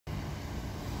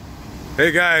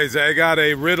Hey guys, I got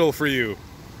a riddle for you.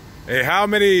 Hey, how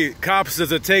many cops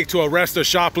does it take to arrest a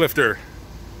shoplifter?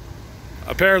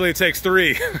 Apparently it takes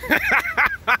 3.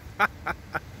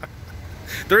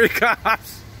 3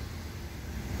 cops.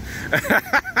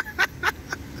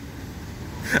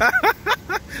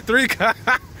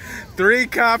 3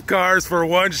 cop cars for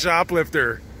 1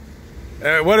 shoplifter.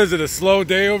 What is it, a slow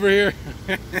day over here?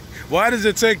 Why does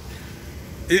it take...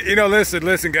 You know,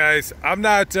 listen, guys. I'm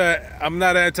not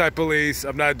anti-police.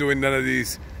 I'm not doing none of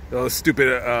these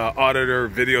stupid auditor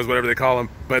videos, whatever they call them.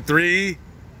 But 3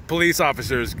 police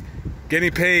officers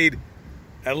getting paid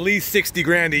at least 60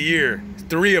 grand a year.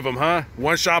 3 of them, huh?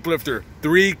 1 shoplifter.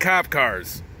 3 cop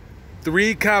cars.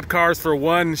 3 cop cars for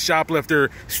 1 shoplifter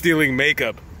stealing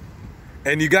makeup.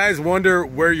 And you guys wonder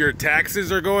where your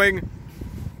taxes are going?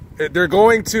 They're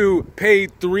going to pay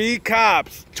 3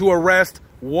 cops to arrest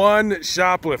 1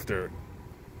 shoplifter.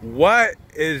 What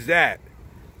is that?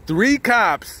 3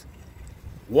 cops,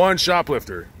 1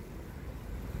 shoplifter.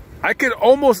 I could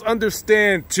almost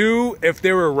understand 2 if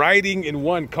they were riding in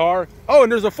 1 car. Oh,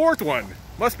 and there's a 4th one.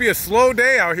 Must be a slow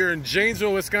day out here in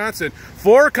Janesville, Wisconsin.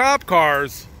 4 cop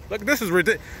cars. Look, this is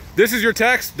ridiculous. This is your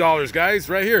tax dollars, guys,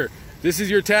 right here. This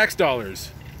is your tax dollars.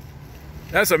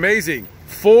 That's amazing.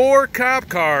 4 cop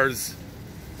cars,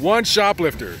 1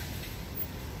 shoplifter.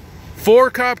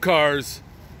 4 cop cars,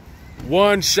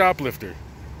 1 shoplifter.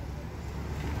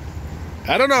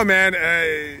 I don't know, man.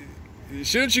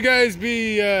 Shouldn't you guys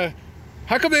be... how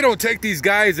come they don't take these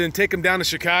guys and take them down to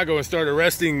Chicago and start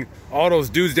arresting all those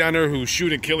dudes down there who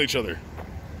shoot and kill each other?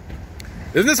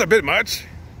 Isn't this a bit much?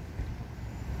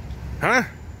 Huh?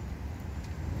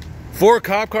 4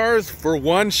 cop cars for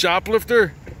 1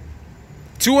 shoplifter?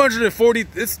 It's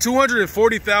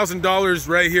 $240,000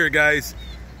 right here, guys.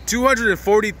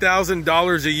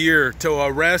 $240,000 a year to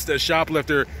arrest a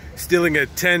shoplifter stealing a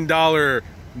 $10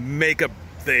 makeup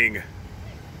thing.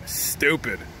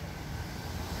 Stupid.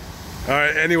 All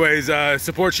right, anyways,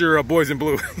 support your boys in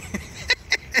blue.